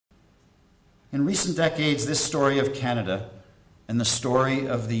In recent decades, this story of Canada and the story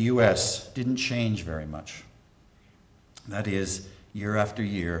of the US didn't change very much. That is, year after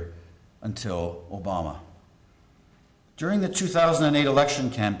year until Obama. During the 2008 election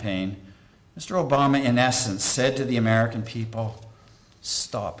campaign, Mr. Obama, in essence, said to the American people,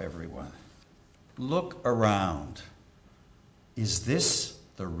 "Stop, everyone. Look around. Is this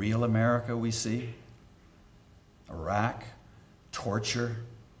the real America we see? Iraq, torture,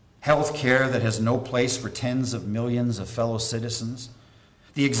 health care that has no place for tens of millions of fellow citizens,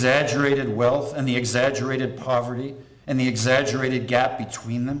 the exaggerated wealth and the exaggerated poverty and the exaggerated gap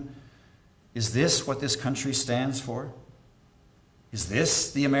between them. Is this what this country stands for? Is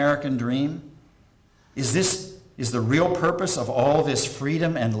this the American dream? Is the real purpose of all this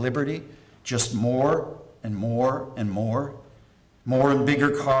freedom and liberty just more and more and more? More and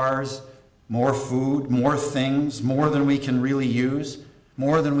bigger cars, more food, more things, more than we can really use,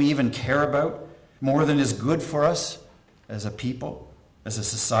 more than we even care about, more than is good for us as a people, as a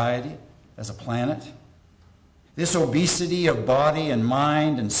society, as a planet? This obesity of body and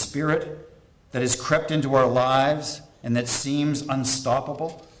mind and spirit that has crept into our lives and that seems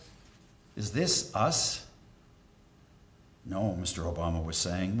unstoppable, is this us? No, Mr. Obama was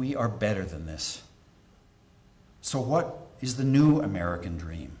saying, we are better than this. So what is the new American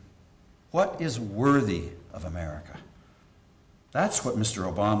dream? What is worthy of America? That's what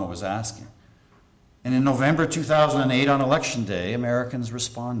Mr. Obama was asking. And in November 2008, on Election Day, Americans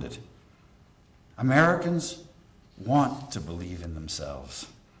responded. Americans want to believe in themselves.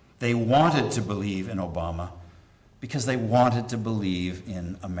 They wanted to believe in Obama because they wanted to believe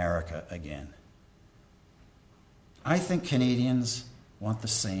in America again. I think Canadians want the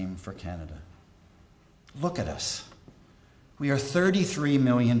same for Canada. Look at us. We are 33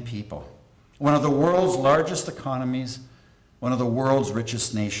 million people, one of the world's largest economies, one of the world's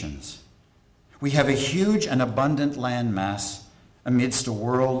richest nations. We have a huge and abundant land mass amidst a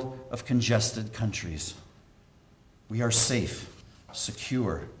world of congested countries. We are safe,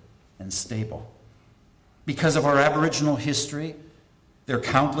 secure, and stable. Because of our Aboriginal history, their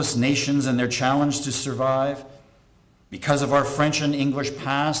countless nations and their challenge to survive, because of our French and English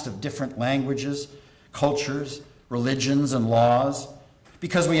past of different languages, cultures, religions, and laws,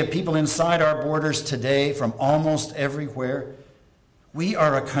 because we have people inside our borders today from almost everywhere, we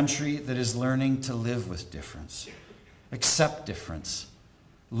are a country that is learning to live with difference, accept difference,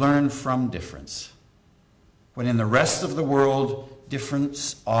 learn from difference. When in the rest of the world,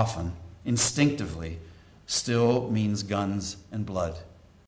 difference often, instinctively, still means guns and blood.